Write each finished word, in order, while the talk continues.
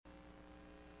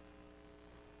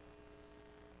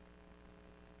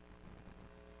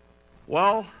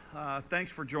Well,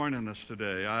 thanks for joining us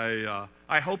today.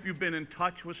 I hope you've been in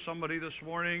touch with somebody this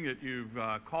morning, that you've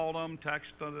called them,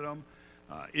 texted them,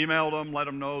 emailed them, let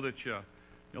them know that you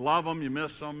love them, you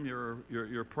miss them,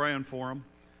 you're praying for them.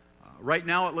 Right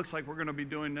now, it looks like we're going to be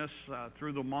doing this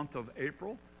through the month of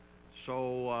April.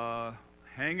 So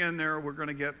hang in there. We're going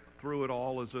to get through it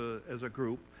all as a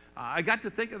group. I got to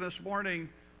thinking this morning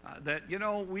that,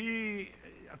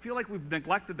 I feel like we've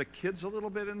neglected the kids a little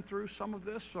bit in through some of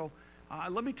this. So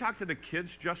let me talk to the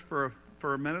kids just for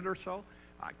a minute or so.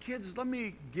 Kids, let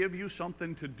me give you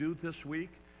something to do this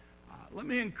week. Let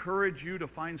me encourage you to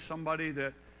find somebody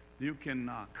that you can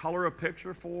color a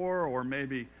picture for, or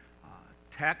maybe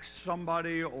text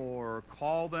somebody, or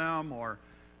call them, or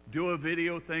do a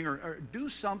video thing, or do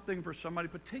something for somebody,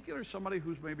 particularly somebody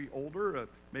who's maybe older.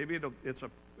 Maybe it's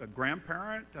a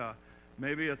grandparent.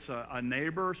 Maybe it's a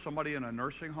neighbor, somebody in a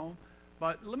nursing home.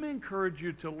 But let me encourage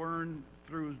you to learn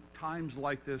through times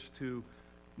like this to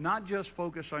not just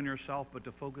focus on yourself, but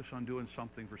to focus on doing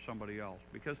something for somebody else,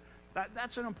 because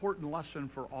that's an important lesson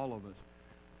for all of us.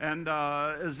 And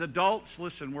as adults,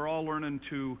 listen, we're all learning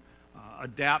to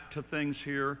adapt to things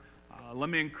here. Let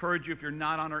me encourage you, if you're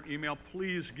not on our email,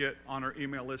 please get on our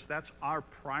email list. That's our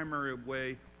primary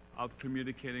way of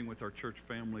communicating with our church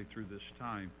family through this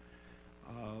time.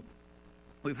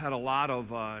 We've had a lot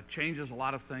of changes, a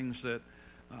lot of things that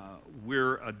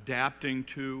we're adapting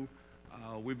to.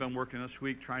 We've been working this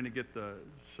week trying to get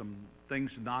some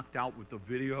things knocked out with the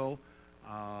video.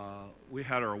 We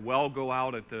had our well go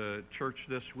out at the church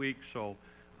this week, so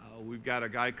we've got a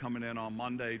guy coming in on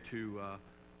Monday to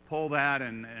pull that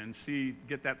and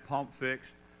get that pump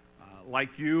fixed.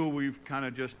 Like you, we've kind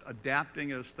of just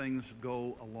adapting as things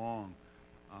go along.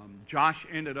 Josh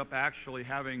ended up actually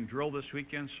having drill this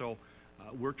weekend, so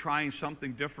we're trying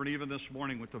something different even this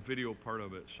morning with the video part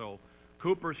of it. So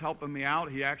Cooper's helping me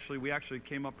out. We actually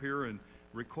came up here and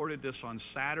recorded this on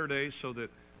Saturday so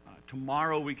that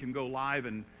tomorrow we can go live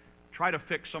and try to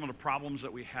fix some of the problems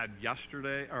that we had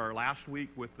last week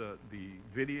with the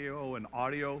video and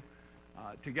audio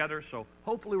together. So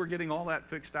hopefully we're getting all that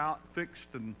fixed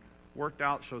and worked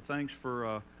out. So thanks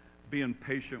for being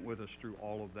patient with us through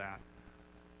all of that.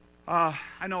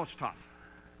 I know it's tough,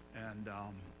 and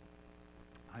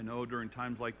I know during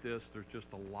times like this, there's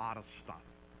just a lot of stuff.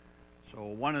 So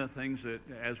one of the things that,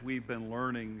 as we've been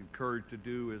learning, encouraged to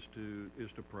do is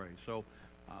to pray. So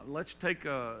let's take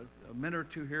a minute or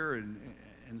two here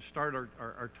and start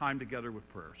our time together with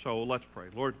prayer. So let's pray.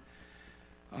 Lord,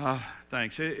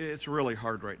 thanks. It's really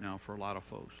hard right now for a lot of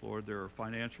folks. Lord, there are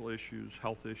financial issues,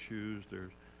 health issues,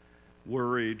 there's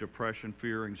worry, depression,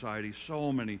 fear, anxiety,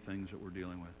 so many things that we're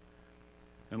dealing with.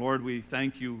 And Lord, we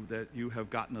thank you that you have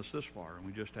gotten us this far, and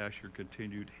we just ask your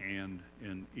continued hand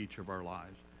in each of our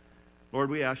lives. Lord,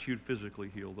 we ask you to physically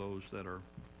heal those that are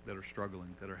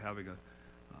struggling, that are having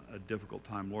a difficult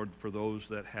time. Lord, for those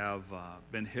that have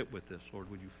been hit with this,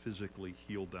 Lord, would you physically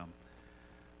heal them?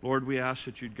 Lord, we ask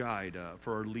that you'd guide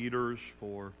for our leaders,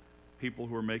 for people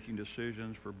who are making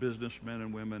decisions, for businessmen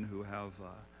and women who have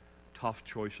tough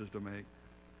choices to make.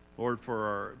 Lord, for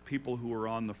our people who are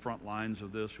on the front lines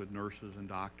of this with nurses and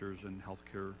doctors and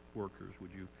healthcare workers,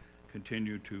 would you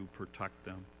continue to protect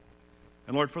them?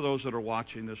 And Lord, for those that are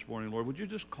watching this morning, Lord, would you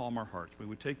just calm our hearts? May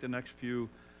we take the next few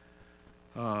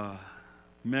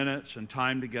minutes and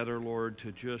time together, Lord,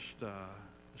 to just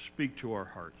speak to our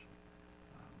hearts.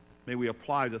 May we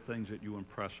apply the things that you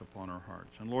impress upon our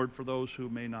hearts. And Lord, for those who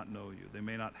may not know you, they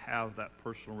may not have that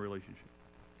personal relationship,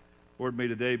 Lord, may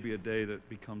today be a day that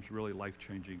becomes really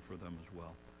life-changing for them as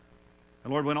well.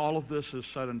 And Lord, when all of this is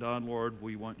said and done, Lord,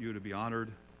 we want you to be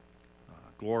honored,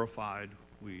 glorified.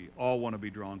 We all want to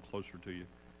be drawn closer to you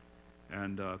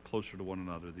and closer to one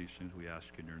another. These things we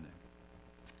ask in your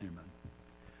name.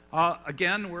 Amen.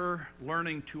 Again, we're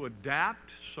learning to adapt.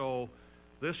 So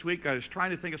this week I was trying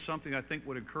to think of something I think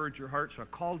would encourage your heart. So I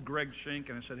called Greg Shink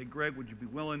and I said, hey, Greg, would you be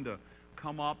willing to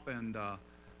come up and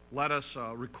let us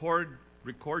record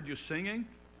you singing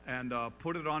and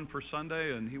put it on for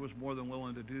Sunday? And he was more than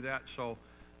willing to do that. So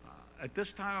at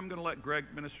this time, I'm going to let Greg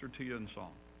minister to you in song.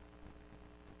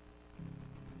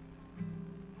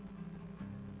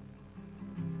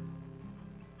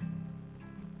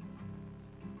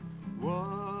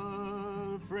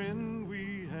 What a friend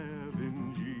we have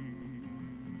in Jesus,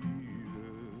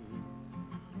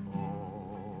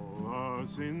 all our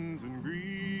sins and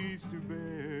griefs to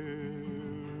bear.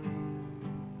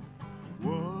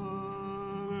 What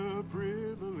a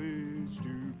privilege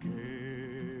to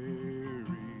carry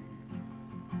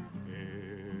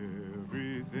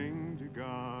everything to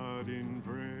God in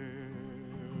prayer.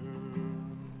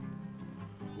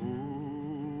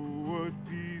 Oh, what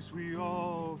peace grace we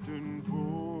often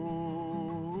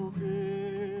forfeit.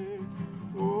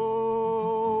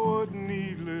 Oh, what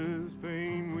needless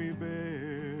pain we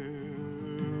bear,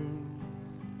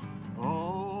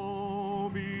 all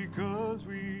because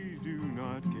we do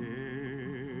not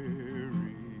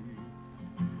carry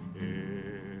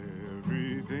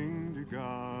everything to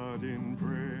God in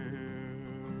prayer.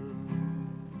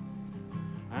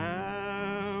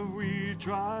 Have we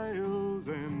trials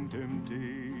and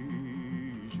temptation?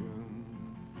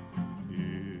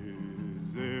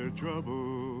 Is there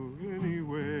trouble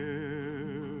anywhere?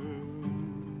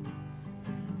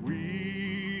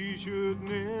 We should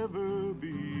never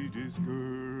be discouraged.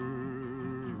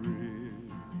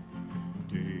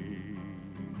 Take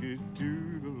it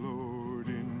to the Lord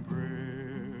in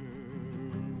prayer.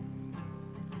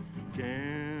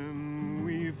 Can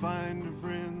we find a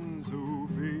friend so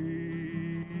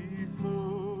faithful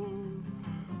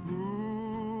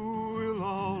who will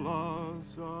all our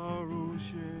sorrow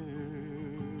share?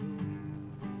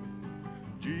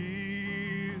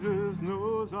 Jesus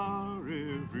knows our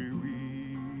every weakness.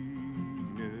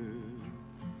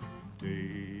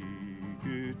 Take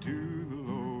it to the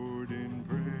Lord in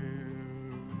prayer.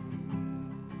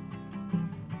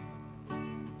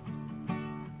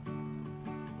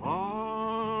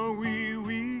 Are we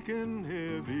weak and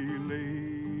heavy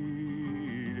laden,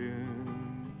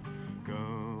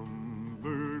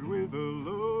 cumbered with a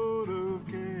load of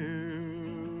care?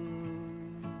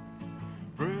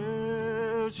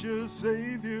 Precious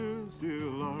Savior,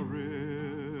 still our refuge.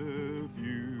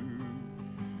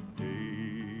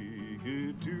 Take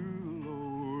it to the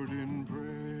Lord in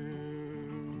prayer.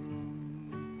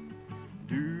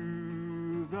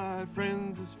 Do thy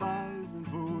friends despise and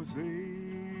forsake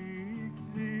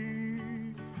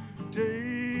thee?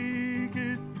 Take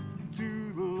it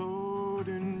to the Lord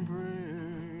in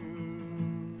prayer.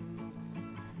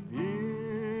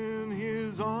 In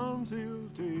his arms he'll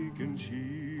take and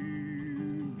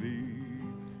shield thee.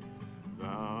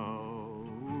 Thou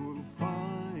wilt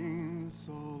find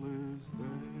solace there.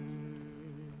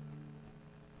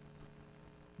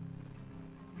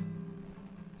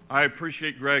 I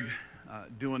appreciate Greg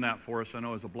doing that for us. I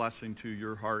know it's a blessing to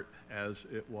your heart as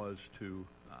it was to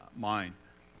mine.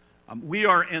 We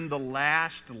are in the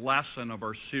last lesson of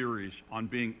our series on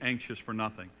being anxious for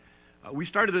nothing. We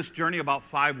started this journey about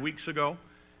 5 weeks ago,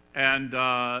 and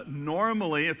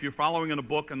normally, if you're following in a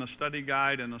book and the study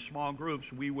guide and the small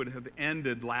groups, we would have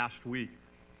ended last week.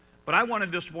 But I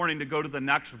wanted this morning to go to the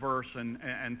next verse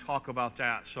and talk about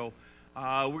that. So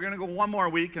we're going to go one more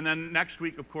week, and then next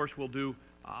week, of course, we'll do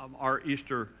our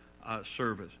Easter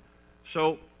service.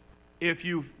 So if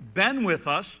you've been with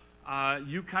us,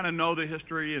 you kind of know the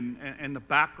history and the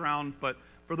background, but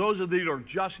for those of you that are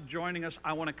just joining us,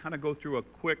 I want to kind of go through a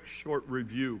quick, short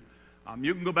review.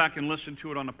 You can go back and listen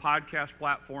to it on the podcast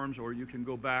platforms, or you can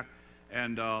go back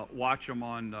and watch them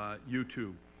on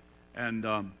YouTube, and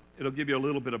it'll give you a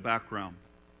little bit of background.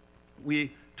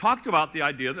 We talked about the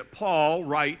idea that Paul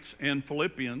writes in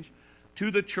Philippians to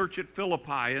the church at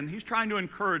Philippi, and he's trying to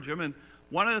encourage them, and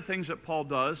one of the things that Paul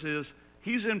does is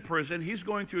he's in prison, he's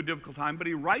going through a difficult time, but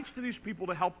he writes to these people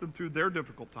to help them through their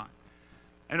difficult time.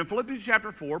 And in Philippians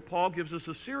chapter 4, Paul gives us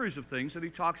a series of things that he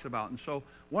talks about. And so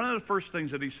one of the first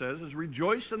things that he says is,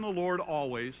 rejoice in the Lord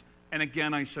always, and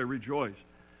again I say rejoice.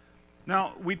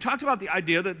 Now, we talked about the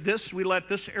idea that we let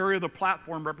this area of the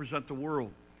platform represent the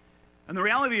world. And the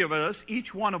reality of it is,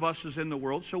 each one of us is in the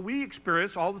world, so we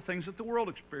experience all the things that the world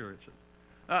experiences.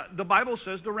 The Bible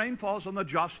says the rain falls on the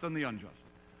just and the unjust.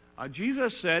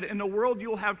 Jesus said, in the world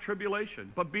you'll have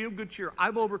tribulation, but be of good cheer.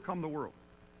 I've overcome the world.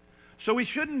 So we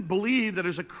shouldn't believe that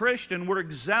as a Christian we're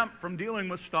exempt from dealing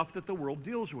with stuff that the world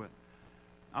deals with.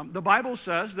 The Bible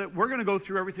says that we're going to go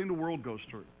through everything the world goes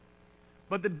through.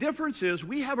 But the difference is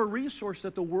we have a resource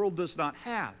that the world does not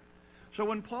have. So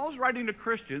when Paul's writing to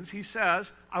Christians, he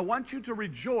says, I want you to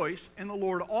rejoice in the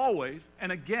Lord always.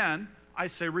 And again, I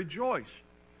say rejoice.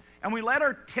 And we let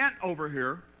our tent over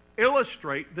here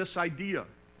illustrate this idea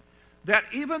that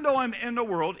even though I'm in the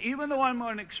world, even though I'm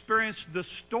going to experience the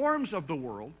storms of the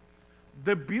world,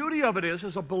 the beauty of it is,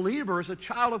 as a believer, as a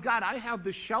child of God, I have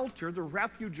the shelter, the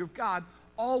refuge of God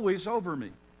always over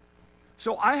me.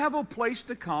 So I have a place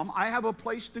to come, I have a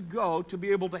place to go to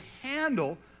be able to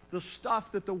handle the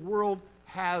stuff that the world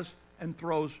has and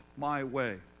throws my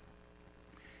way.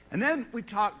 And then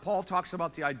Paul talks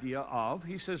about the idea of,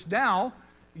 he says, now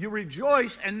you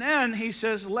rejoice, and then he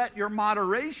says, let your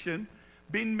moderation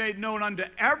be made known unto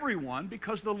everyone,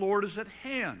 because the Lord is at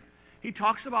hand. He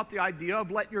talks about the idea of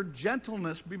let your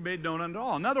gentleness be made known unto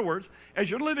all. In other words,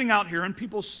 as you're living out here and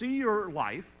people see your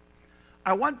life,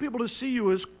 I want people to see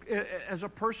you as a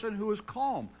person who is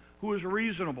calm, who is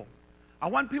reasonable. I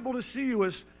want people to see you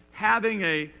as having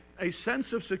a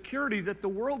sense of security that the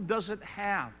world doesn't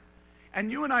have.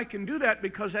 And you and I can do that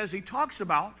because, as he talks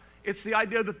about, it's the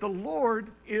idea that the Lord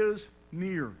is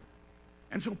near.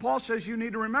 And so Paul says you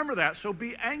need to remember that. So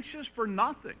be anxious for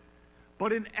nothing,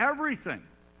 but in everything,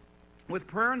 with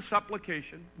prayer and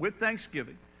supplication, with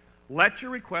thanksgiving, let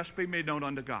your requests be made known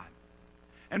unto God.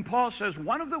 And Paul says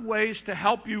one of the ways to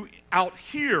help you out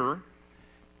here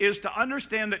is to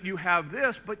understand that you have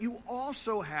this, but you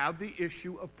also have the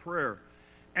issue of prayer.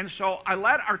 And so I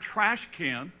let our trash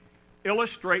can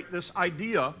illustrate this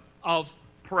idea of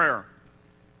prayer.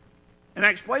 And I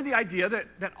explained the idea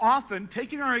that often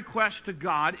taking our requests to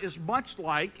God is much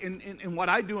like in what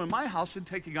I do in my house in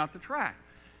taking out the trash.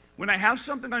 When I have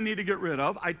something I need to get rid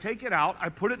of, I take it out, I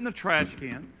put it in the trash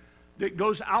can, it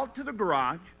goes out to the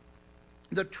garage.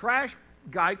 The trash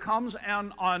guy comes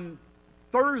on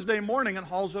Thursday morning and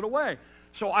hauls it away.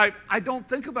 So I don't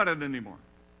think about it anymore.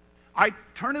 I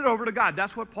turn it over to God.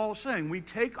 That's what Paul is saying. We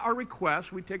take our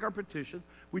requests, we take our petitions,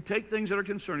 we take things that are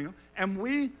concerning them, and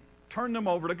we turn them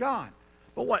over to God.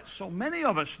 But what so many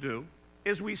of us do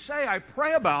is we say, I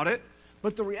pray about it,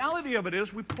 but the reality of it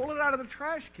is we pull it out of the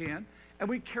trash can and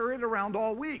we carry it around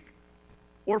all week,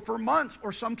 or for months,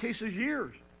 or some cases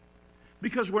years.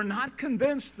 Because we're not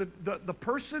convinced that the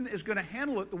person is going to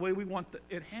handle it the way we want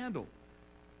it handled.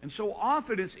 And so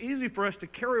often it's easy for us to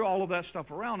carry all of that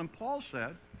stuff around. And Paul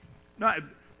said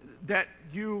that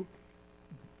you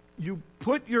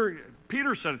put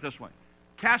Peter said it this way,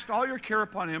 cast all your care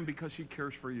upon him because he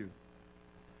cares for you.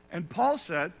 And Paul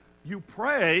said, you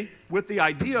pray with the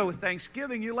idea with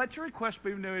thanksgiving, you let your request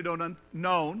be made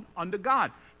known unto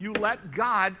God. You let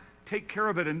God take care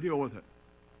of it and deal with it.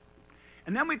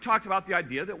 And then we talked about the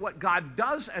idea that what God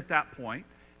does at that point,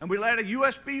 and we let a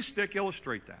USB stick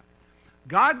illustrate that.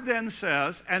 God then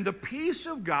says, and the peace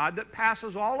of God that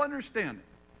passes all understanding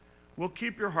will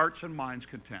keep your hearts and minds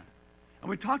content. And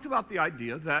we talked about the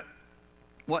idea that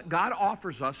what God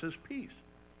offers us is peace.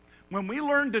 When we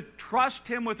learn to trust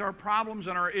him with our problems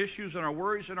and our issues and our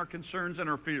worries and our concerns and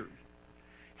our fears,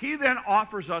 he then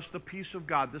offers us the peace of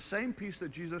God, the same peace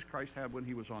that Jesus Christ had when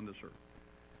he was on this earth.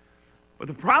 But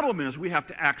the problem is we have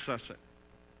to access it.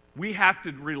 We have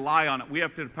to rely on it. We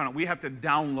have to depend on it. We have to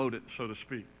download it, so to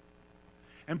speak.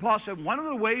 And Paul said one of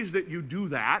the ways that you do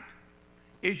that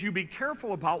is you be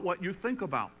careful about what you think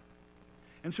about.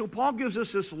 And so Paul gives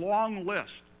us this long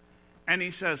list. And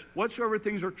he says, whatsoever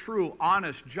things are true,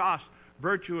 honest, just,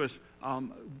 virtuous,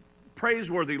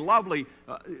 praiseworthy, lovely,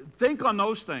 think on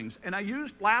those things. And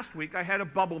last week, I had a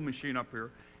bubble machine up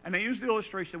here. And I used the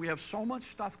illustration that we have so much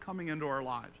stuff coming into our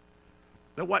lives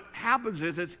that what happens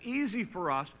is it's easy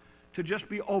for us to just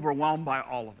be overwhelmed by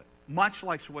all of it, much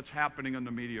like what's happening in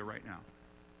the media right now.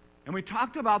 And we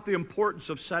talked about the importance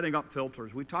of setting up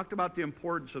filters. We talked about the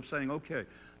importance of saying, okay,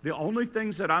 the only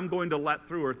things that I'm going to let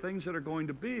through are things that are going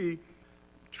to be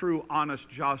true, honest,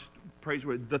 just,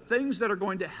 praiseworthy. The things that are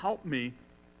going to help me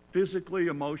physically,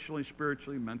 emotionally,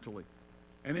 spiritually, mentally.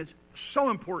 And it's so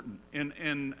important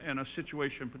in a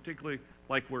situation, particularly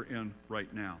like we're in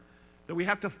right now, that we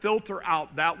have to filter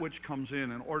out that which comes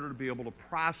in order to be able to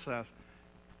process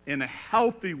in a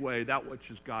healthy way that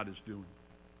which God is doing.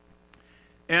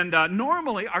 And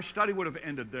normally our study would have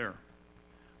ended there.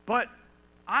 But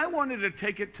I wanted to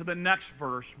take it to the next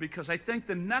verse because I think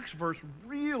the next verse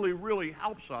really, really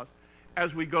helps us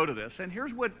as we go to this. And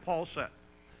here's what Paul said.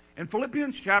 In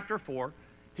Philippians chapter 4,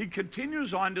 he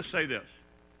continues on to say this.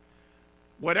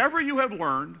 Whatever you have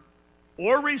learned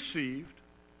or received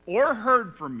or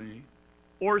heard from me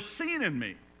or seen in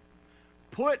me,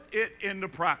 put it into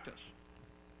practice.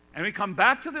 And we come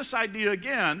back to this idea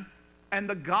again, and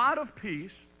the God of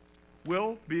peace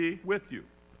will be with you.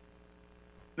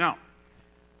 Now,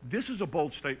 this is a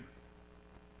bold statement.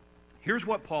 Here's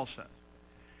what Paul says.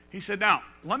 He said, now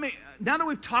that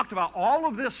we've talked about all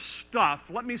of this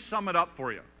stuff, let me sum it up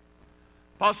for you.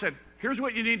 Paul said, here's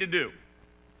what you need to do.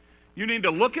 You need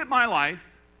to look at my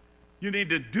life. You need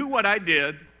to do what I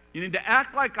did. You need to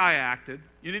act like I acted.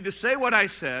 You need to say what I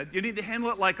said. You need to handle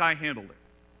it like I handled it.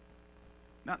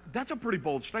 Now, that's a pretty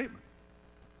bold statement.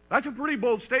 That's a pretty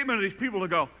bold statement of these people to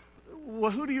go, well,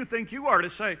 who do you think you are to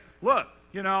say, look,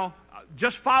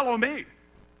 just follow me.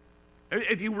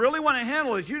 If you really want to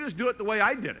handle it, you just do it the way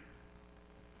I did it.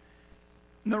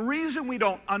 And the reason we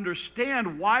don't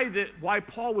understand why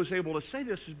Paul was able to say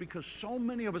this is because so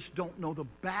many of us don't know the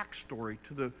backstory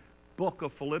to the book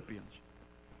of Philippians.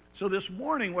 So this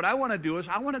morning, what I want to do is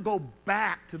I want to go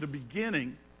back to the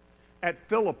beginning at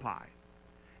Philippi.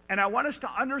 And I want us to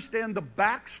understand the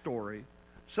backstory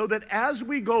so that as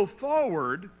we go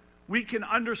forward, we can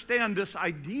understand this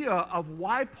idea of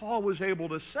why Paul was able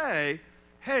to say,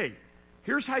 hey,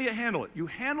 here's how you handle it. You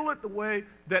handle it the way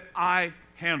that I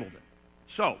handled it.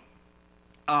 So,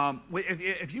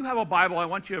 if you have a Bible, I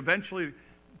want you to eventually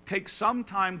take some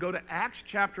time, go to Acts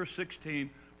chapter 16,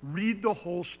 read the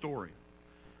whole story.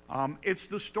 It's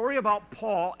the story about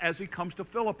Paul as he comes to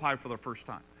Philippi for the first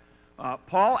time.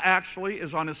 Paul actually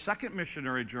is on his second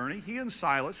missionary journey. He and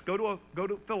Silas go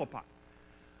to Philippi.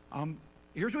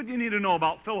 Here's what you need to know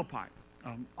about Philippi.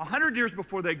 100 years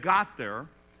before they got there,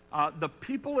 the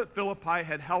people at Philippi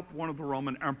had helped one of the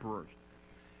Roman emperors.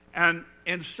 And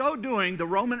in so doing, the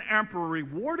Roman emperor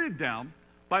rewarded them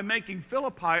by making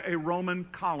Philippi a Roman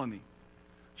colony.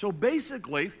 So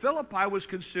basically, Philippi was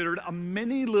considered a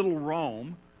mini little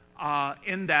Rome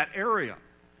in that area.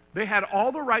 They had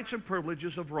all the rights and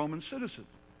privileges of Roman citizens.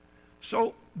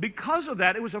 So because of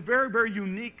that, it was a very, very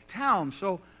unique town.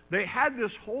 So they had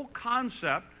this whole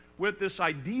concept with this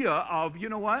idea of, you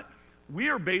know what? We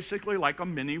are basically like a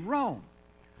mini Rome.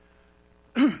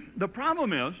 The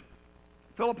problem is,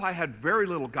 Philippi had very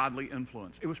little godly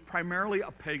influence. It was primarily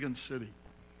a pagan city.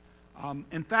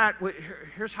 In fact,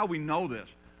 here's how we know this.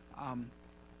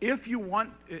 If you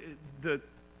want the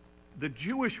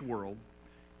Jewish world,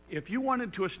 if you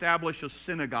wanted to establish a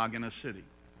synagogue in a city,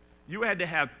 you had to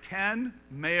have 10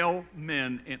 male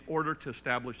men in order to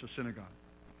establish a synagogue.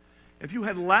 If you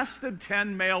had less than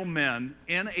 10 male men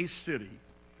in a city,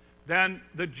 then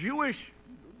the Jewish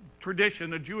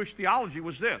tradition, the Jewish theology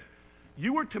was this.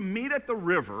 You were to meet at the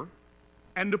river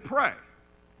and to pray.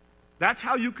 That's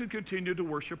how you could continue to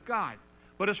worship God.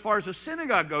 But as far as a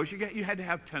synagogue goes, you had to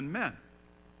have 10 men.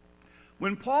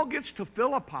 When Paul gets to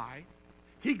Philippi,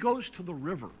 he goes to the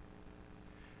river.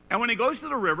 And when he goes to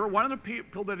the river, one of the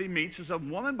people that he meets is a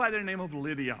woman by the name of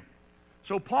Lydia.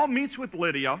 So Paul meets with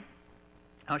Lydia.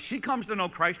 She comes to know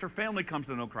Christ. Her family comes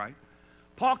to know Christ.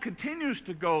 Paul continues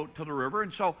to go to the river.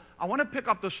 And so I want to pick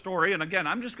up the story. And again,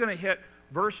 I'm just going to hit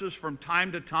verses from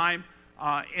time to time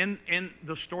in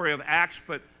the story of Acts.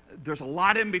 But there's a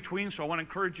lot in between, so I want to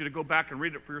encourage you to go back and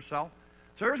read it for yourself.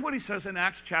 So here's what he says in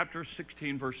Acts chapter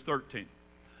 16, verse 13.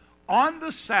 On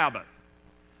the Sabbath,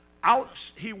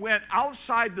 he went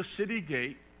outside the city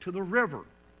gate to the river,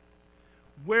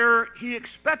 where he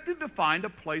expected to find a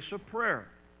place of prayer.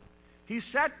 He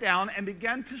sat down and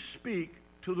began to speak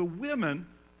to the women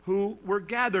who were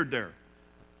gathered there.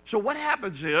 So what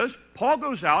happens is, Paul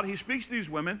goes out, he speaks to these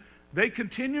women, they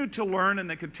continue to learn and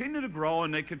they continue to grow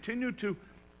and they continue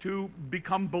to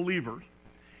become believers.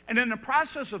 And in the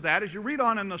process of that, as you read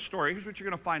on in the story, here's what you're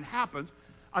going to find happens.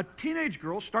 A teenage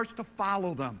girl starts to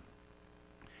follow them.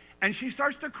 And she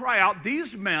starts to cry out,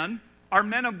 these men are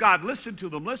men of God. Listen to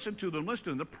them, listen to them, listen to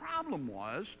them. The problem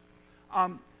was,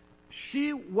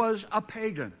 she was a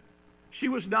pagan. She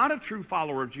was not a true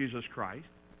follower of Jesus Christ.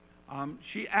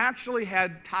 She actually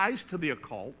had ties to the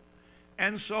occult.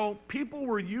 And so people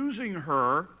were using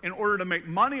her in order to make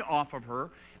money off of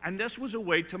her. And this was a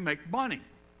way to make money.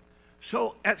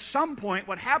 So at some point,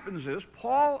 what happens is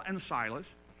Paul and Silas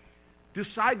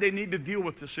decide they need to deal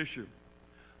with this issue.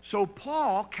 So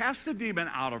Paul casts the demon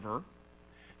out of her.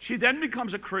 She then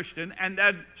becomes a Christian and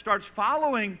then starts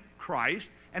following Christ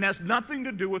and has nothing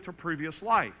to do with her previous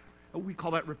life. We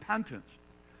call that repentance.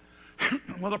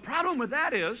 Well, the problem with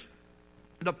that is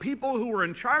the people who were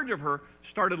in charge of her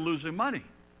started losing money.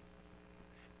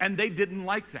 And they didn't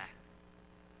like that.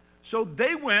 So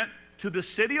they went to the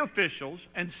city officials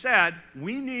and said,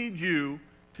 we need you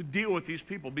to deal with these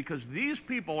people because these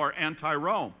people are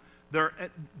anti-Rome.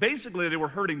 Basically, they were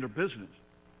hurting their business.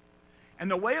 And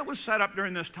the way it was set up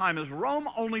during this time is Rome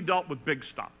only dealt with big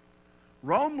stuff.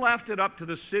 Rome left it up to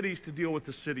the cities to deal with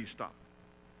the city stuff.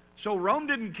 So Rome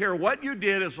didn't care what you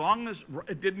did as long as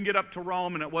it didn't get up to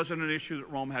Rome and it wasn't an issue that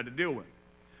Rome had to deal with.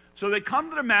 So they come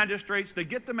to the magistrates, they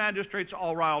get the magistrates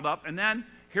all riled up, and then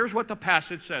here's what the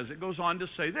passage says. It goes on to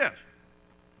say this.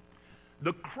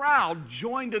 The crowd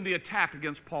joined in the attack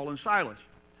against Paul and Silas.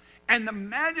 And the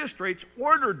magistrates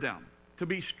ordered them to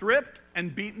be stripped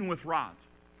and beaten with rods.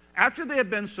 After they had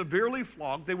been severely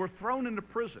flogged, they were thrown into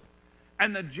prison.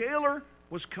 And the jailer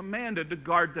was commanded to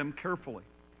guard them carefully.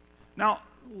 Now,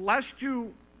 lest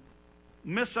you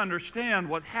misunderstand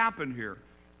what happened here,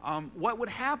 what would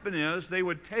happen is they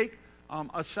would take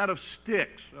a set of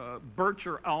sticks, birch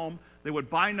or elm, they would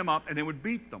bind them up and they would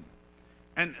beat them.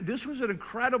 And this was an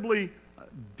incredibly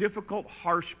difficult,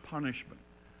 harsh punishment.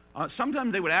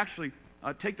 Sometimes they would actually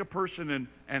take the person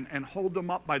and hold them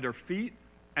up by their feet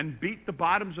and beat the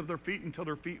bottoms of their feet until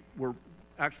their feet were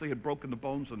actually had broken the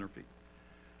bones in their feet.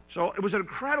 So it was an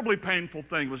incredibly painful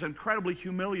thing. It was an incredibly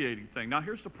humiliating thing. Now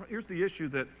here's the issue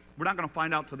that we're not going to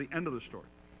find out till the end of the story.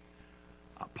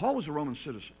 Paul was a Roman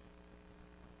citizen.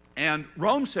 And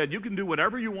Rome said, you can do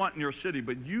whatever you want in your city,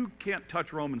 but you can't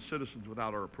touch Roman citizens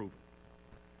without our approval.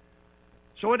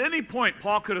 So at any point,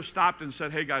 Paul could have stopped and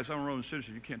said, hey guys, I'm a Roman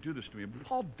citizen, you can't do this to me. But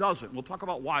Paul doesn't. We'll talk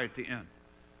about why at the end.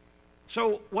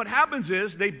 So what happens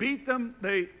is they beat them,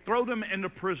 they throw them into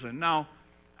prison. Now,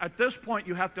 at this point,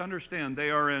 you have to understand they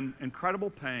are in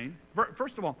incredible pain.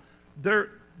 First of all,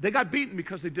 they got beaten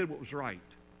because they did what was right,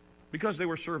 because they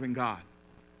were serving God.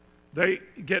 They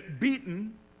get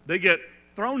beaten, they get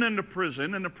thrown into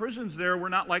prison, and the prisons there were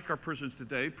not like our prisons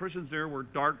today. Prisons there were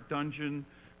dark dungeon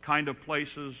kind of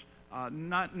places,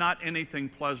 not anything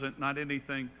pleasant, not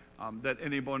anything that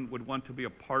anyone would want to be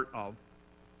a part of.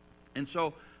 And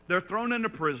so they're thrown into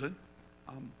prison,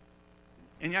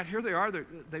 and yet here they are,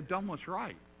 they've done what's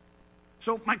right.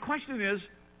 So my question is,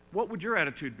 what would your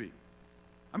attitude be?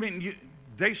 I mean,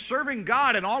 they're serving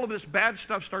God, and all of this bad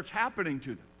stuff starts happening to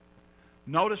them.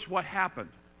 Notice what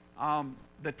happened.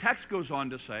 The text goes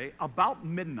on to say, about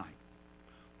midnight,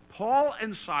 Paul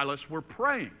and Silas were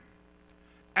praying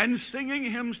and singing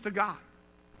hymns to God.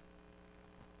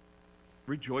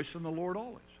 Rejoice in the Lord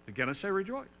always. Again, I say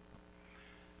rejoice.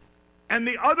 And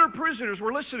the other prisoners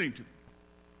were listening to them.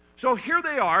 So here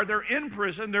they are, they're in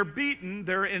prison, they're beaten,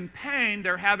 they're in pain,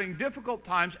 they're having difficult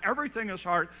times, everything is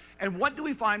hard. And what do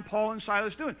we find Paul and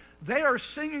Silas doing? They are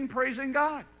singing, praising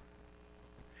God.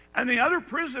 And the other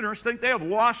prisoners think they have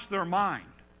lost their mind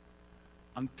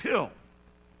until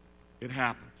it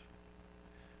happens.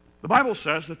 The Bible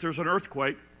says that there's an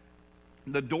earthquake,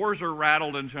 the doors are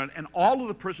rattled, and all of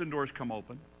the prison doors come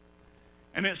open.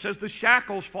 And it says the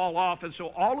shackles fall off, and so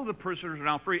all of the prisoners are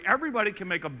now free. Everybody can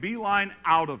make a beeline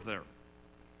out of there.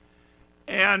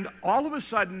 And all of a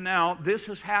sudden now, this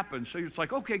has happened. So it's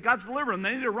like, okay, God's delivering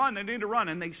them. They need to run,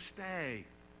 and they stay.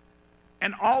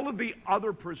 And all of the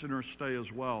other prisoners stay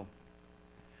as well.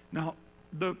 Now,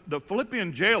 the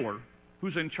Philippian jailer,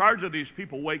 who's in charge of these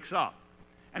people, wakes up.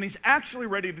 And he's actually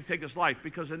ready to take his life,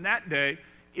 because in that day,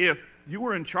 if you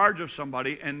were in charge of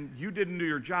somebody and you didn't do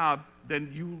your job,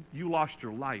 then you lost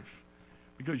your life,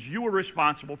 because you were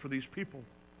responsible for these people.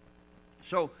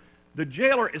 So the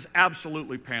jailer is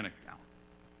absolutely panicked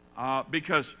now,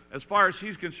 because as far as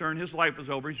he's concerned, his life is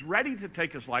over. He's ready to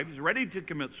take his life. He's ready to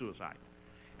commit suicide.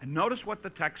 And notice what the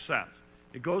text says.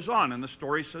 It goes on, and the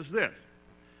story says this.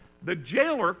 The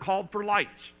jailer called for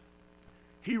lights.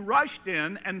 He rushed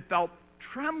in and felt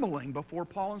trembling before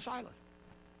Paul and Silas.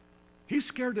 He's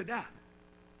scared to death.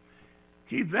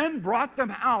 He then brought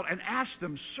them out and asked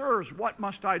them, sirs, what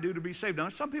must I do to be saved? Now,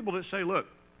 there's some people that say, look,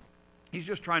 he's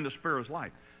just trying to spare his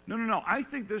life. No. I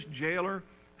think this jailer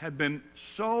had been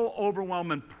so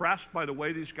overwhelmed and pressed by the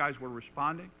way these guys were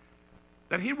responding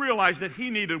that he realized that he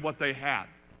needed what they had.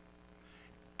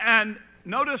 And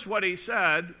notice what he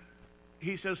said.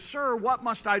 He says, sir, what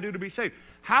must I do to be saved?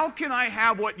 How can I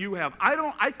have what you have?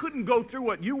 I couldn't go through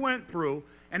what you went through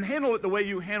and handle it the way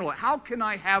you handle it. How can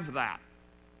I have that?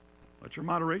 Let your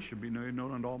moderation be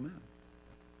known unto all men.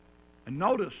 And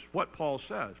notice what Paul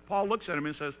says. Paul looks at him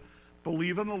and says,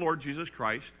 believe in the Lord Jesus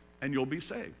Christ and you'll be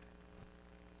saved.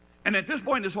 And at this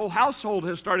point, his whole household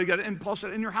has started getting, and Paul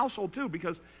said, in your household too,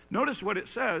 because notice what it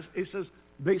says. It says,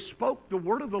 they spoke the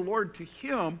word of the Lord to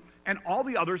him and all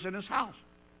the others in his house.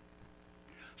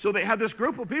 So they have this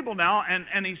group of people now,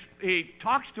 and he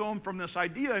talks to them from this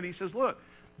idea, and he says, look,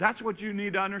 that's what you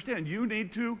need to understand. You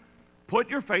need to put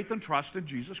your faith and trust in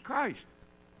Jesus Christ.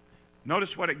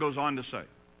 Notice what it goes on to say.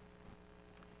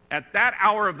 At that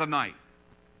hour of the night,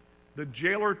 the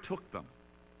jailer took them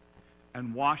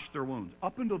and washed their wounds.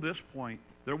 Up until this point,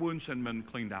 their wounds had been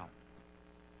cleaned out.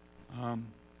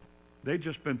 They'd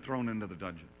just been thrown into the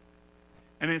dungeon.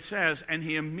 And it says, and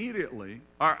he immediately,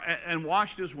 and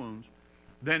washed his wounds,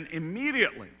 then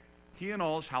immediately he and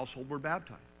all his household were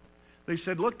baptized. They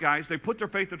said, look, guys, they put their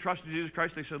faith and trust in Jesus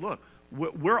Christ. They said, look,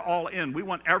 we're all in. We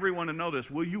want everyone to know this.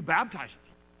 Will you baptize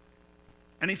us?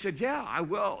 And he said, yeah, I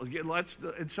will.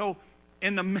 And so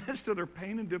in the midst of their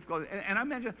pain and difficulty, and I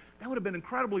imagine that would have been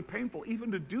incredibly painful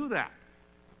even to do that,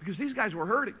 because these guys were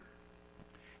hurting.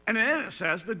 And then it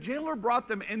says, the jailer brought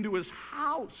them into his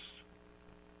house,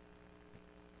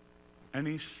 and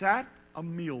he set a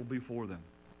meal before them.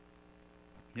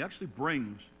 He actually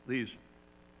brings these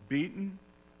beaten,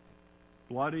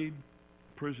 bloodied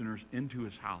prisoners into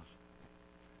his house.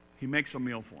 He makes a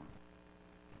meal for them.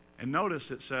 And notice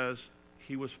it says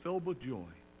he was filled with joy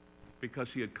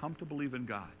because he had come to believe in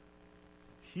God.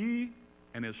 He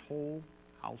and his whole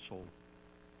household.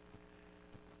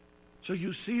 So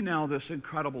you see now this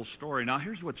incredible story. Now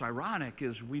here's what's ironic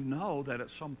is we know that at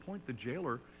some point the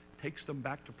jailer takes them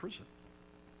back to prison.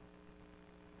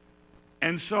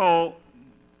 And so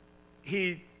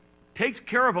he takes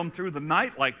care of them through the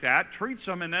night like that, treats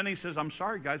them, and then he says, I'm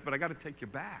sorry guys, but I got to take you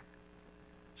back.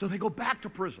 So they go back to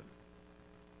prison.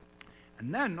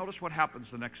 And then notice what happens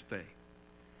the next day.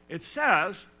 It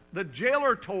says, the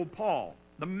jailer told Paul,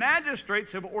 the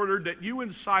magistrates have ordered that you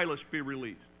and Silas be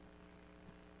released.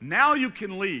 Now you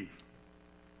can leave.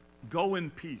 Go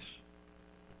in peace.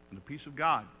 And the peace of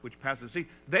God, which passes. See,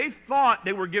 they thought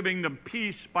they were giving them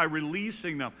peace by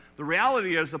releasing them. The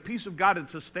reality is the peace of God had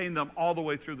sustained them all the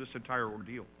way through this entire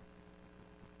ordeal.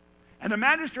 And the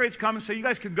magistrates come and say, you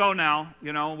guys can go now.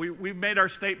 You know, we've made our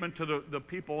statement to the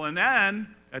people. And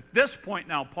then, at this point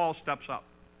now, Paul steps up.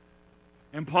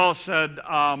 And Paul said,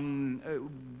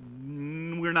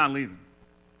 we're not leaving.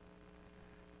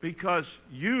 Because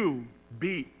you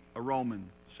beat a Roman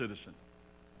citizen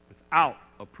without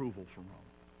approval from Rome.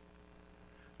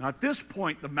 Now at this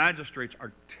point, the magistrates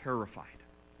are terrified.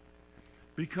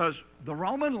 Because the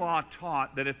Roman law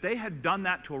taught that if they had done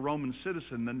that to a Roman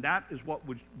citizen, then that is what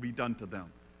would be done to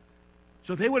them.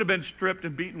 So they would have been stripped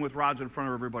and beaten with rods in front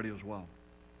of everybody as well.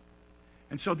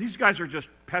 And so these guys are just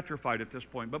petrified at this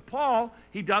point. But Paul,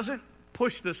 he doesn't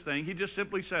push this thing. He just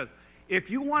simply says, if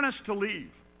you want us to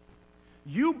leave,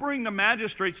 you bring the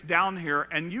magistrates down here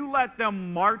and you let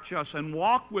them march us and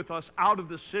walk with us out of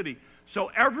the city so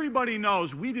everybody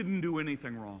knows we didn't do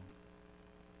anything wrong.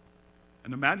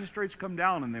 And the magistrates come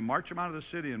down and they march them out of the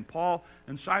city, and Paul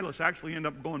and Silas actually end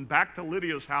up going back to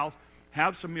Lydia's house,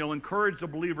 have some meal, encourage the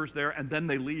believers there, and then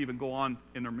they leave and go on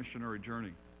in their missionary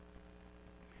journey.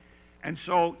 And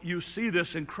so you see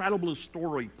this incredible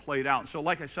story played out. So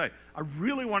like I say, I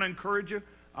really want to encourage you,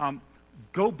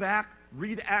 go back,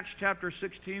 read Acts chapter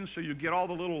 16 so you get all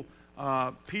the little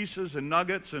pieces and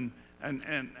nuggets and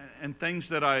things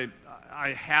that I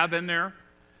have in there.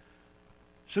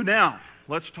 So now,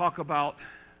 let's talk about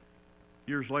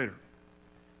years later.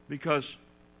 Because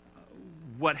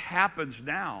what happens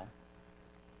now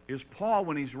is Paul,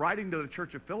 when he's writing to the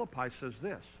church of Philippi, says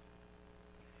this.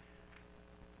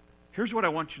 Here's what I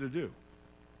want you to do.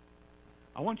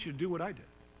 I want you to do what I did.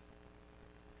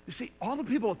 You see, all the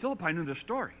people at Philippi knew this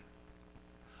story.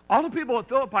 All the people at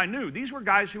Philippi knew. These were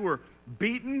guys who were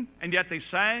beaten, and yet they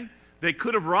sang. They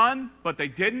could have run, but they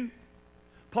didn't.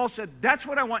 Paul said, that's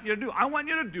what I want you to do. I want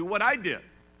you to do what I did.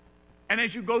 And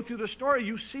as you go through the story,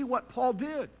 you see what Paul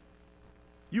did.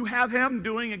 You have him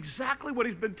doing exactly what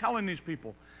he's been telling these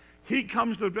people. He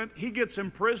gets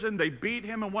imprisoned, they beat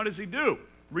him, and what does he do?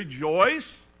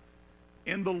 Rejoice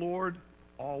in the Lord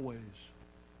always.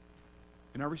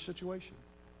 In every situation.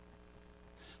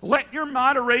 Let your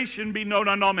moderation be known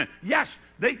unto all men. Yes,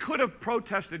 they could have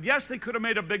protested. Yes, they could have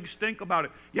made a big stink about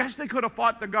it. Yes, they could have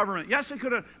fought the government. Yes, they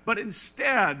could have, but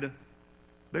instead,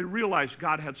 they realized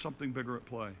God had something bigger at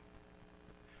play.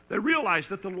 They realized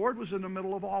that the Lord was in the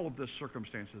middle of all of the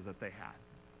circumstances that they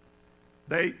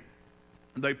had.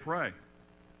 They pray.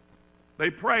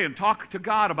 They pray and talk to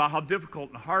God about how difficult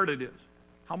and hard it is,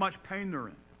 how much pain they're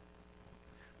in.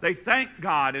 They thank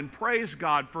God and praise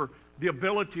God for the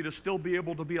ability to still be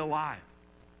able to be alive.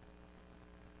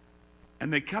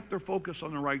 And they kept their focus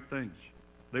on the right things.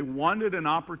 They wanted an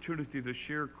opportunity to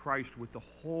share Christ with the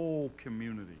whole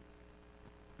community.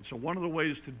 And so one of the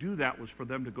ways to do that was for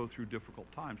them to go through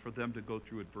difficult times, for them to go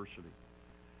through adversity.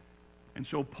 And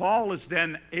so Paul is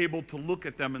then able to look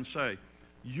at them and say,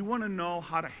 you want to know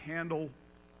how to handle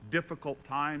difficult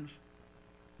times?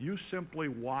 You simply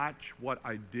watch what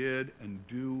I did and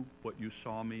do what you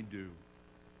saw me do.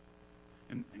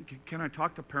 And can I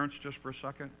talk to parents just for a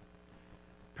second?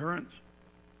 Parents,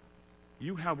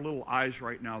 you have little eyes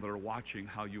right now that are watching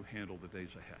how you handle the days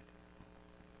ahead.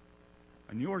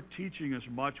 And you are teaching as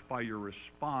much by your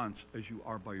response as you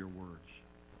are by your words.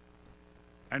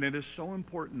 And it is so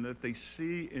important that they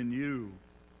see in you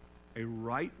a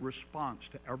right response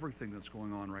to everything that's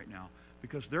going on right now,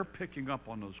 because they're picking up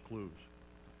on those clues.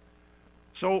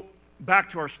 So back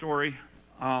to our story.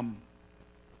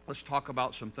 Let's talk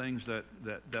about some things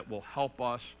that will help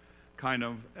us kind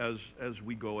of as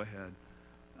we go ahead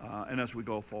and as we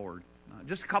go forward.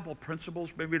 Just a couple of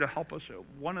principles maybe to help us.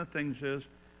 One of the things is,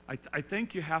 I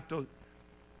think you have to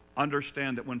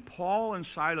understand that when Paul and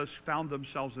Silas found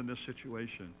themselves in this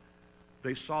situation,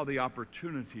 they saw the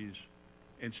opportunities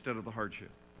instead of the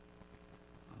hardship.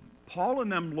 Paul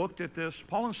and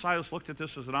Silas looked at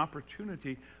this as an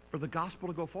opportunity for the gospel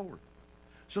to go forward.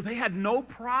 So they had no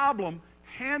problem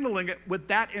handling it with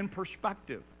that in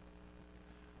perspective.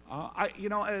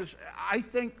 I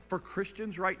think for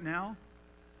Christians right now,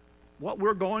 what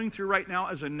we're going through right now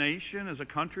as a nation, as a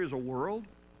country, as a world,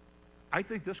 I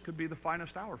think this could be the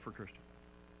finest hour for Christians.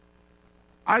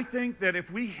 I think that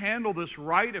if we handle this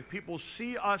right, if people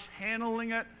see us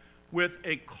handling it with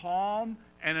a calm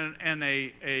and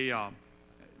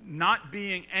not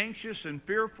being anxious and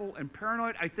fearful and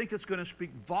paranoid, I think it's going to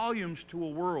speak volumes to a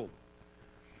world.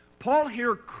 Paul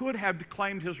here could have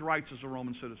claimed his rights as a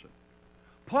Roman citizen.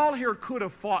 Paul here could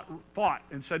have fought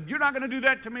and said, you're not going to do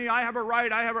that to me, I have a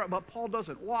right, but Paul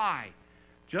doesn't. Why?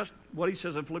 Just what he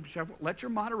says in Philippians chapter 4, let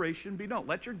your moderation be known,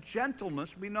 let your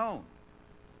gentleness be known.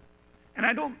 And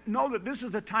I don't know that this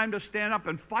is a time to stand up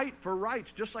and fight for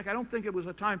rights, just like I don't think it was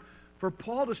a time for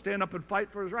Paul to stand up and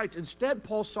fight for his rights. Instead,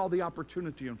 Paul saw the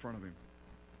opportunity in front of him.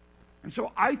 And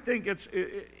so I think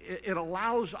it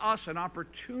allows us an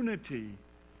opportunity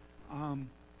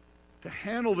to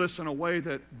handle this in a way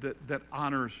that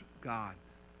honors God.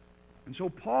 And so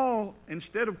Paul,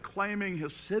 instead of claiming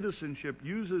his citizenship,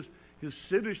 uses his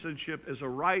citizenship as a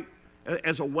right,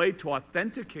 as a way to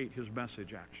authenticate his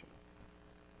message, actually.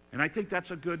 And I think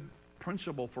that's a good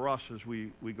principle for us as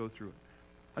we go through it.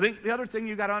 I think the other thing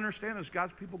you got to understand is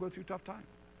God's people go through tough times.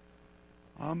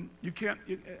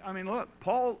 Look,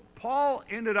 Paul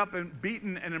ended up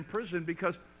beaten and in prison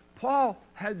because Paul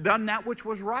had done that which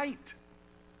was right.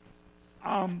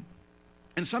 And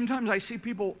sometimes I see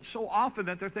people so often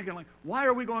that they're thinking like, why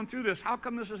are we going through this? How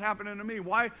come this is happening to me?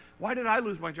 Why did I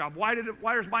lose my job? Why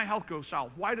does my health go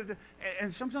south?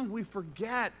 And sometimes we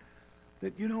forget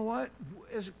that, you know what?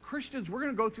 As Christians, we're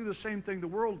going to go through the same thing the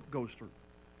world goes through.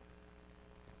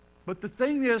 But the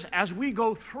thing is, as we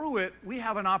go through it, we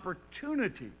have an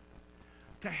opportunity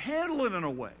to handle it in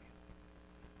a way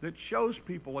that shows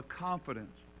people a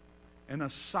confidence and a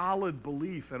solid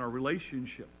belief in our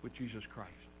relationship with Jesus Christ.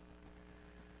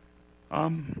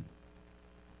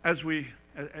 As we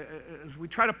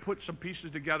try to put some pieces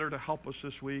together to help us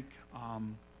this week,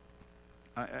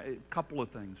 a couple of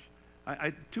things.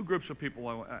 Two groups of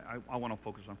people I want to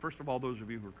focus on. First of all, those of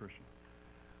you who are Christian.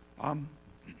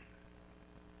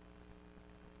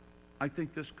 I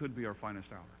think this could be our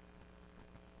finest hour.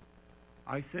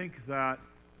 I think that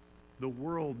the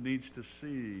world needs to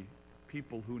see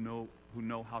people who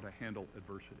know how to handle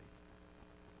adversity.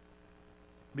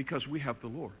 Because we have the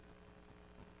Lord.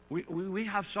 We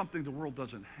have something the world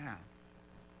doesn't have.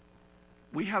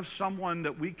 We have someone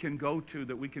that we can go to,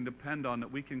 that we can depend on,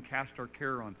 that we can cast our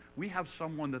care on. We have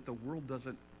someone that the world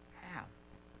doesn't have.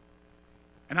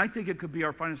 And I think it could be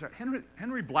our finest hour.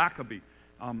 Henry Blackaby,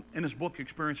 in his book,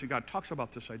 Experiencing God, talks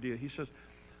about this idea. He says,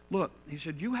 look, he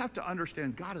said, you have to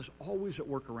understand God is always at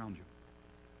work around you.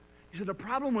 He said, the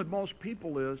problem with most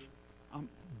people is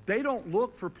they don't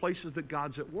look for places that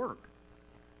God's at work.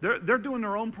 They're doing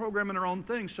their own program and their own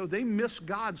thing, so they miss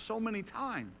God so many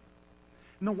times.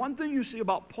 And the one thing you see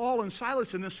about Paul and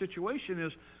Silas in this situation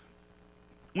is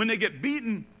when they get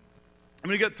beaten,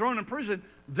 when they get thrown in prison,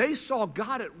 they saw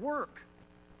God at work.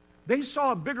 They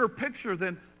saw a bigger picture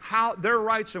than how their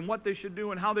rights and what they should do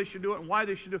and how they should do it and why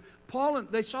they should do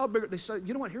it. They said,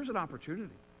 you know what, here's an opportunity.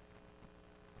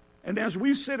 And as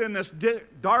we sit in this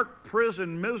dark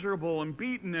prison, miserable and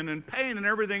beaten and in pain and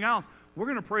everything else, we're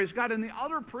going to praise God. And the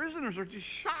other prisoners are just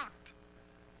shocked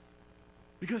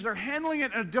because they're handling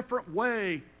it in a different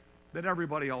way than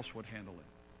everybody else would handle it.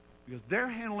 Because they're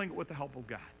handling it with the help of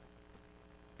God.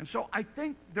 And so I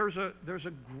think there's a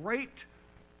great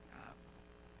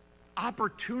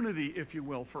opportunity, if you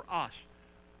will, for us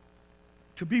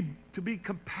to be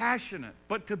compassionate,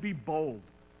 but to be bold.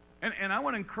 And I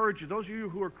want to encourage you, those of you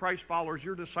who are Christ followers,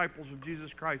 you're disciples of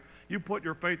Jesus Christ, you put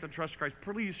your faith and trust in Christ,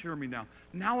 please hear me now.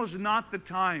 Now is not the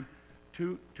time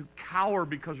to cower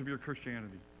because of your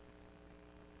Christianity.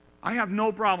 I have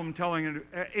no problem telling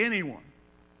anyone,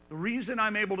 the reason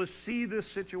I'm able to see this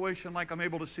situation like I'm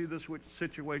able to see this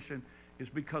situation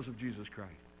is because of Jesus Christ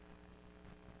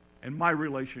and my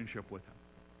relationship with him.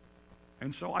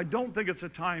 And so I don't think it's a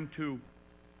time to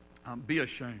be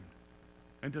ashamed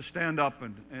and to stand up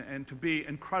and to be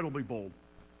incredibly bold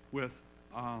with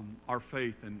our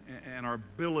faith and our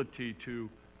ability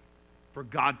for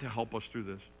God to help us through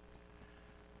this.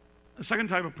 The second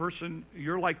type of person,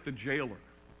 you're like the jailer.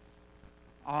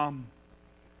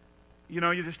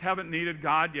 You just haven't needed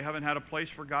God. You haven't had a place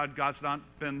for God. God's not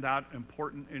been that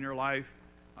important in your life.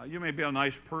 You may be a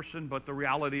nice person, but the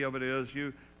reality of it is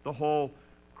the whole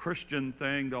Christian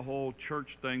thing, the whole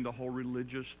church thing, the whole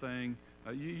religious thing,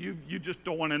 you just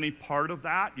don't want any part of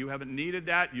that. You haven't needed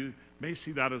that. You may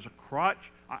see that as a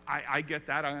crutch. I get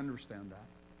that. I understand that.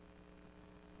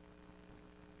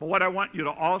 But what I want you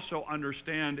to also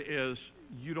understand is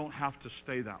you don't have to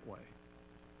stay that way.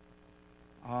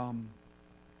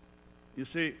 You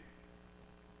see,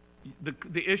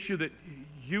 the issue that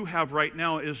you have right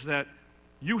now is that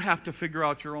you have to figure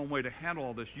out your own way to handle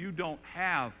all this. You don't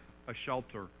have a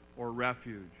shelter or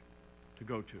refuge to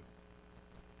go to.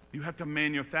 You have to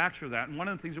manufacture that. And one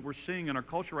of the things that we're seeing in our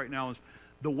culture right now is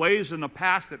the ways in the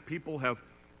past that people have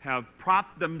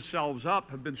propped themselves up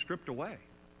have been stripped away.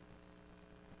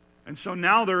 And so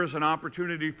now there is an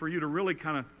opportunity for you to really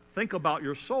kind of think about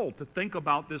your soul, to think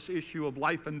about this issue of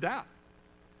life and death.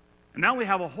 And now we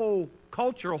have a whole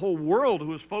culture, a whole world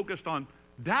who is focused on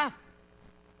death.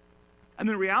 And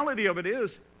the reality of it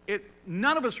is,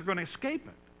 none of us are going to escape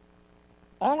it.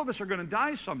 All of us are going to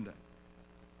die someday.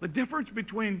 The difference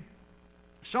between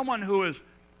someone who is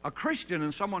a Christian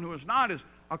and someone who is not is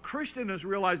a Christian has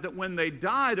realized that when they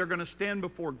die, they're going to stand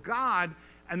before God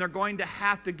and they're going to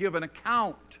have to give an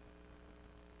account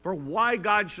for why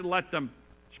God should let them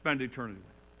spend eternity.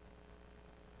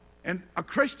 And a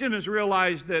Christian has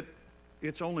realized that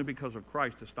it's only because of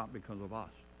Christ, it's not because of us.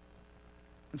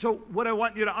 And so what I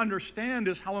want you to understand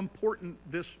is how important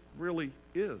this really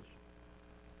is.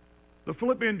 The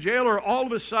Philippian jailer, all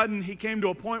of a sudden, he came to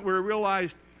a point where he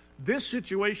realized this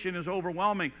situation is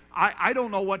overwhelming. I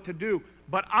don't know what to do,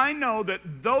 but I know that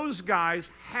those guys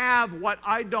have what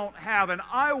I don't have, and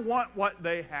I want what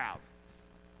they have.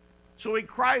 So he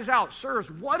cries out, "Sirs,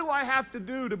 what do I have to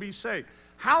do to be saved?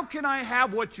 How can I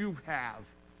have what you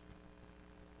have?"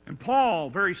 And Paul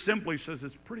very simply says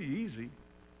it's pretty easy.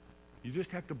 You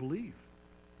just have to believe.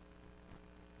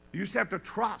 You just have to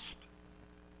trust.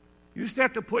 You just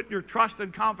have to put your trust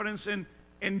and confidence in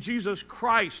Jesus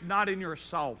Christ, not in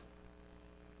yourself.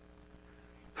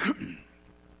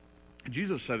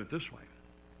 Jesus said it this way: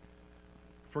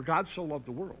 "For God so loved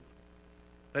the world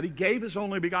that he gave his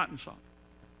only begotten Son,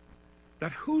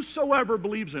 that whosoever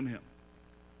believes in him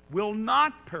will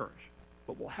not perish,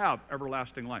 but will have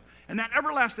everlasting life." And that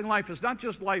everlasting life is not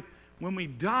just life when we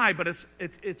die, but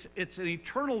it's an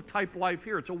eternal type life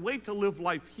here. It's a way to live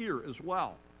life here as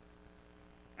well.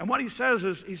 And what he says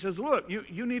is, he says, look,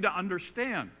 you need to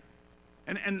understand.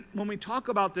 And when we talk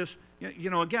about this,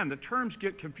 again, the terms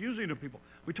get confusing to people.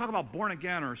 We talk about born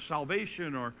again or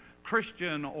salvation or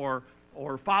Christian or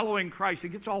following Christ. It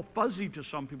gets all fuzzy to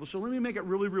some people. So let me make it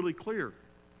really, really clear.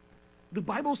 The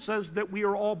Bible says that we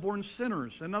are all born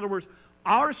sinners. In other words,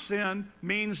 our sin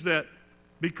means that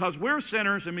because we're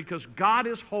sinners and because God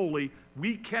is holy,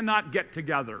 we cannot get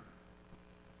together.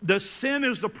 The sin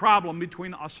is the problem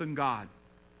between us and God.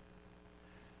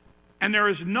 And there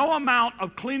is no amount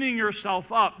of cleaning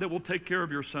yourself up that will take care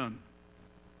of your sin.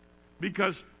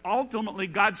 Because ultimately,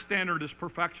 God's standard is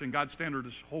perfection. God's standard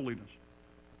is holiness.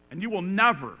 And you will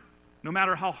never, no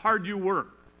matter how hard you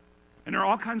work, and there are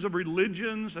all kinds of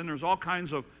religions and there's all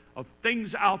kinds of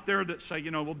things out there that say,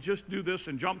 we'll just do this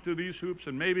and jump through these hoops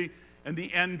and maybe in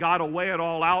the end God will weigh it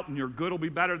all out and your good will be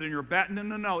better than your bad.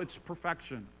 No, it's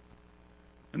perfection.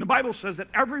 And the Bible says that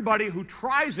everybody who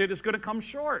tries it is going to come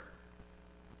short.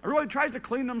 Everybody tries to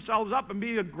clean themselves up and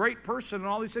be a great person and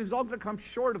all these things, they're all going to come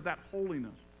short of that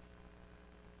holiness.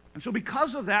 And so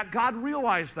because of that, God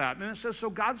realized that. And it says,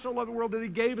 so God so loved the world that he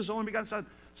gave his only begotten Son.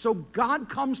 So God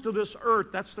comes to this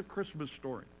earth. That's the Christmas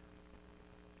story.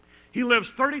 He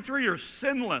lives 33 years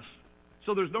sinless.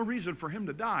 So there's no reason for him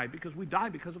to die because we die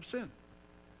because of sin.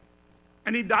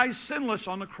 And he dies sinless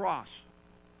on the cross.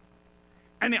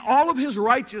 And all of his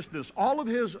righteousness, all of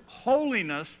his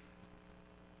holiness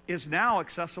is now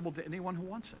accessible to anyone who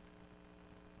wants it.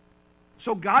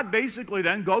 So God basically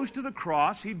then goes to the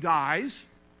cross, he dies,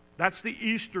 that's the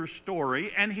Easter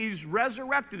story, and he's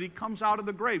resurrected, he comes out of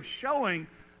the grave, showing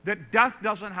that death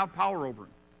doesn't have power over him.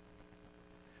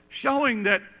 Showing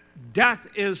that death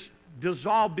is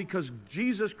dissolved because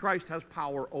Jesus Christ has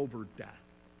power over death.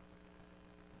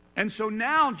 And so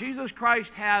now Jesus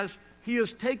Christ has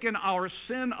taken our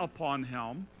sin upon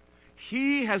him.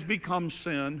 He has become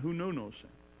sin who knew no sin.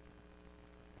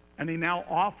 And he now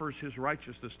offers his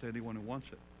righteousness to anyone who wants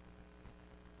it.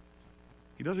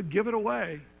 He doesn't give it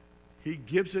away. He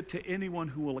gives it to anyone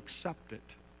who will accept it.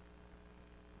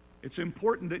 It's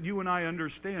important that you and I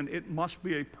understand it must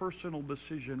be a personal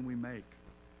decision we make.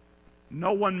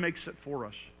 No one makes it for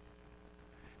us.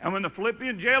 And when the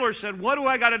Philippian jailer said, what do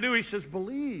I got to do? He says,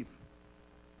 believe.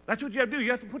 That's what you have to do.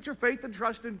 You have to put your faith and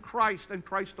trust in Christ and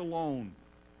Christ alone.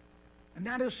 And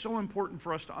that is so important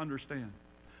for us to understand.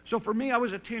 So for me, I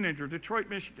was a teenager, Detroit,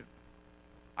 Michigan.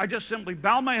 I just simply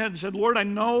bowed my head and said, Lord, I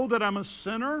know that I'm a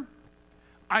sinner.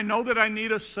 I know that I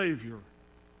need a Savior.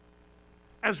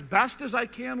 As best as I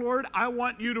can, Lord, I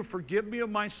want you to forgive me of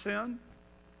my sin.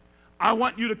 I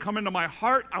want you to come into my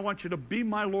heart. I want you to be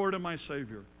my Lord and my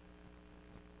Savior.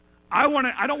 I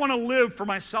don't want to live for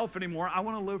myself anymore. I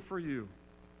want to live for you.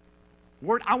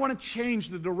 Lord, I want to change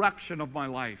the direction of my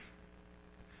life.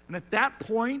 And at that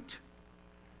point,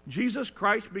 Jesus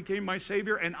Christ became my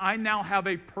Savior, and I now have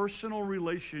a personal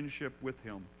relationship with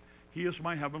him. He is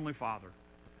my heavenly Father.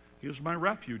 He is my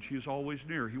refuge. He is always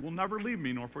near. He will never leave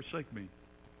me nor forsake me.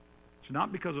 It's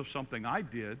not because of something I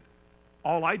did.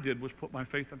 All I did was put my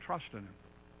faith and trust in him.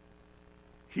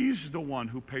 He's the one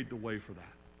who paid the way for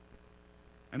that.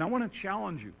 And I want to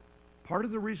challenge you. Part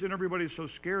of the reason everybody's so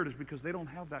scared is because they don't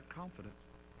have that confidence.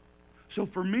 So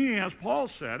for me, as Paul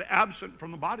said, absent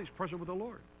from the body is present with the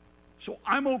Lord. So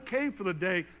I'm okay for the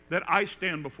day that I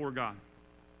stand before God.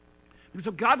 Because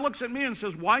if God looks at me and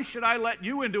says, why should I let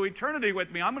you into eternity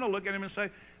with me? I'm going to look at him and say,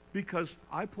 because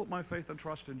I put my faith and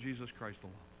trust in Jesus Christ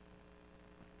alone.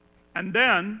 And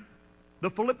then the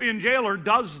Philippian jailer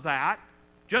does that,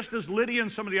 just as Lydia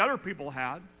and some of the other people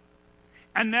had.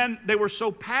 And then they were so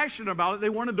passionate about it, they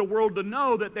wanted the world to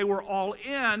know that they were all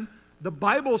in. The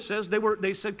Bible says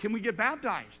they said, can we get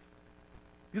baptized?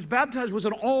 Because baptized was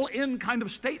an all-in kind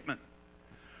of statement.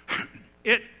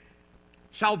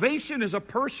 Salvation is a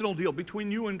personal deal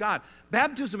between you and God.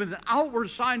 Baptism is an outward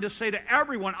sign to say to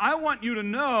everyone, I want you to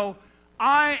know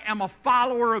I am a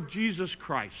follower of Jesus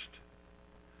Christ.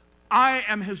 I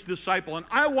am his disciple, and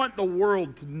I want the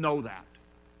world to know that.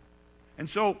 And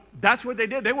so that's what they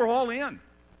did. They were all in.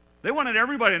 They wanted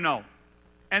everybody to know.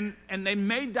 And they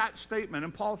made that statement,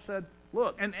 and Paul said,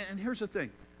 look, and here's the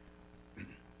thing.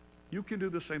 You can do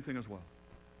the same thing as well.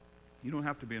 You don't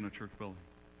have to be in a church building.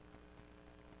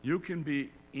 You can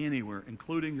be anywhere,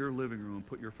 including your living room, and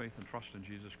put your faith and trust in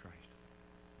Jesus Christ.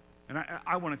 And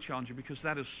I want to challenge you because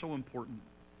that is so important.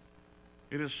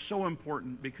 It is so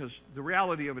important because the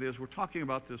reality of it is we're talking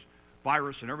about this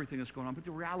virus and everything that's going on, but the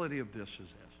reality of this is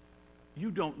this. You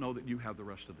don't know that you have the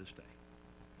rest of this day.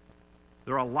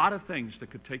 There are a lot of things that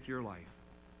could take your life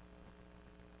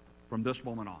from this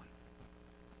moment on.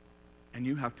 And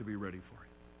you have to be ready for it.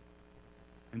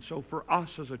 And so for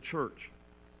us as a church,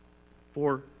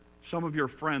 for some of your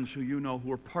friends who you know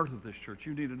who are part of this church,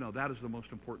 you need to know that is the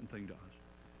most important thing to us.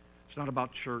 It's not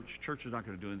about church. Church is not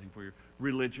going to do anything for you.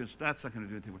 Religions, that's not going to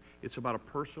do anything for you. It's about a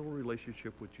personal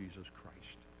relationship with Jesus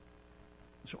Christ.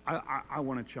 So I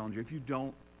want to challenge you. If you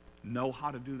don't know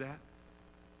how to do that,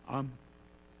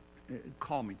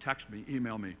 call me, text me,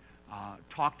 email me,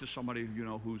 talk to somebody you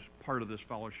know who's part of this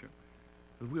fellowship.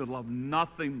 Because we would love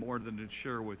nothing more than to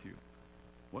share with you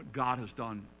what God has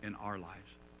done in our lives.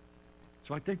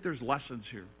 So I think there's lessons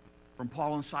here from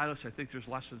Paul and Silas. I think there's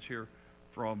lessons here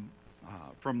from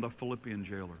the Philippian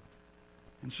jailer.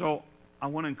 And so I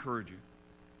want to encourage you.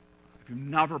 If you've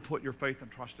never put your faith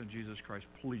and trust in Jesus Christ,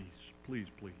 please, please,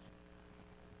 please.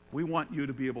 We want you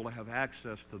to be able to have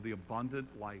access to the abundant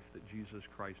life that Jesus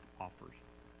Christ offers.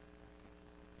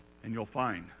 And you'll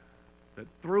find that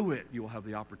through it, you'll have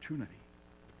the opportunity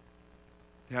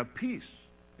to have peace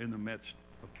in the midst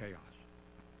of chaos.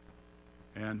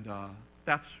 And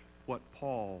that's what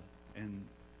Paul and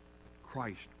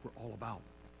Christ were all about,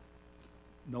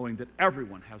 knowing that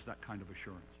everyone has that kind of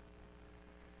assurance.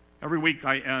 Every week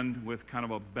I end with kind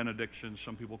of a benediction,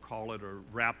 some people call it, or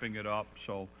wrapping it up.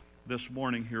 So this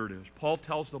morning, here it is. Paul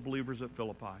tells the believers at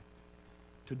Philippi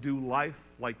to do life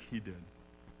like he did.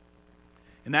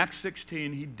 In Acts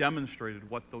 16, he demonstrated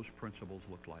what those principles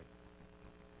look like.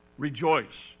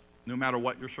 Rejoice, no matter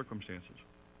what your circumstances.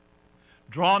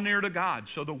 Draw near to God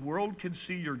so the world can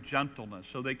see your gentleness,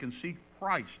 so they can see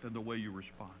Christ in the way you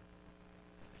respond.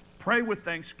 Pray with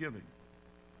thanksgiving,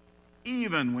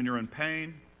 even when you're in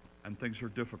pain and things are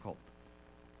difficult.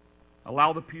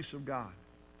 Allow the peace of God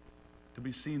to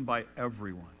be seen by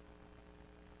everyone.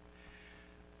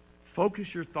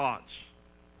 Focus your thoughts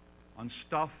on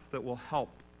stuff that will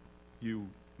help you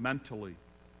mentally,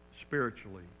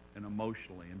 spiritually, and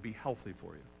emotionally, and be healthy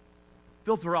for you.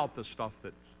 Filter out the stuff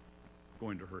that's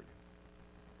going to hurt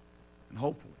you. And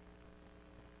hopefully,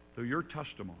 through your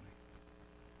testimony,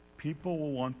 people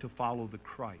will want to follow the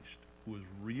Christ who is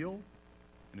real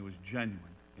and who is genuine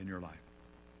in your life.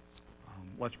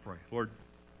 Let's pray. Lord,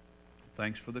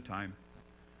 thanks for the time.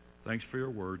 Thanks for your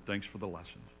word. Thanks for the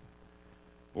lessons.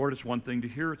 Lord, it's one thing to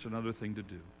hear, it's another thing to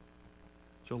do.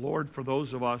 So, Lord, for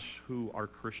those of us who are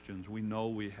Christians, we know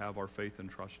we have our faith and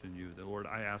trust in you. That, Lord,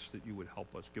 I ask that you would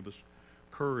help us, give us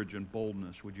courage and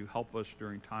boldness. Would you help us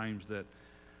during times that,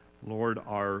 Lord,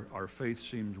 our faith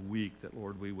seems weak, that,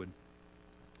 Lord, we would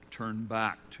turn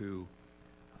back to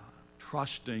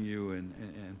trusting you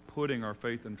and putting our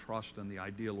faith and trust in the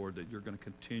idea, Lord, that you're going to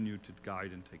continue to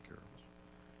guide and take care of us.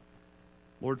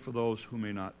 Lord, for those who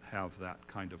may not have that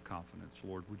kind of confidence,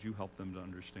 Lord, would you help them to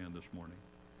understand this morning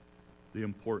the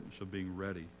importance of being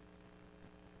ready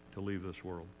to leave this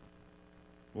world?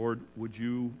 Lord, would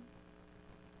you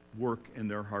work in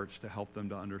their hearts to help them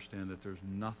to understand that there's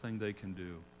nothing they can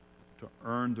do to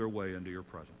earn their way into your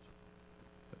presence.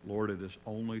 That, Lord, it is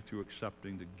only through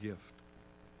accepting the gift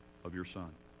of your Son.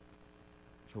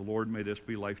 So, Lord, may this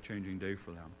be a life-changing day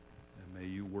for them, and may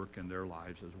you work in their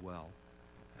lives as well.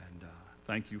 And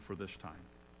thank you for this time.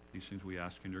 These things we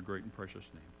ask in your great and precious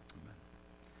name. Amen.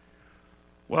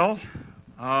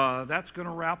 Well, that's going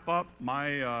to wrap up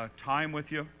my time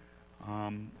with you.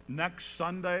 Next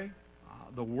Sunday,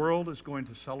 the world is going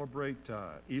to celebrate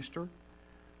Easter.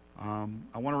 I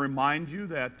want to remind you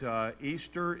that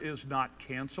Easter is not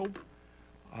canceled.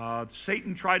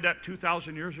 Satan tried that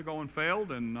 2,000 years ago and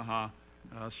failed, and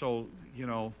so,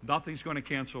 nothing's going to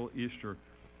cancel Easter.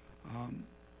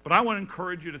 But I want to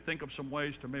encourage you to think of some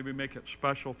ways to maybe make it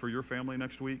special for your family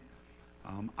next week.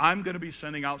 I'm going to be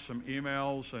sending out some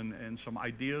emails and some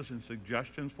ideas and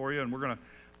suggestions for you, and we're going to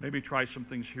maybe try some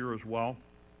things here as well.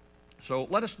 So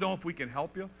let us know if we can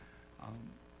help you.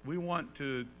 We want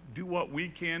to do what we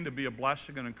can to be a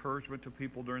blessing and encouragement to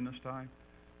people during this time.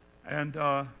 And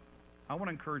I want to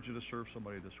encourage you to serve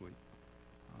somebody this week.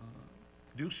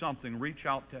 Do something. Reach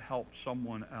out to help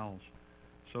someone else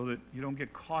so that you don't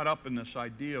get caught up in this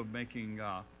idea of making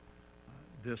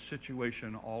this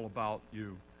situation all about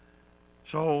you.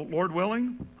 So, Lord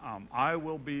willing, I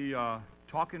will be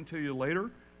talking to you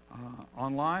later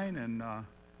online, and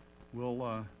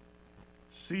we'll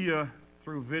see you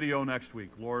through video next week.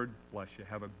 Lord bless you.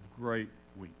 Have a great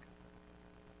week.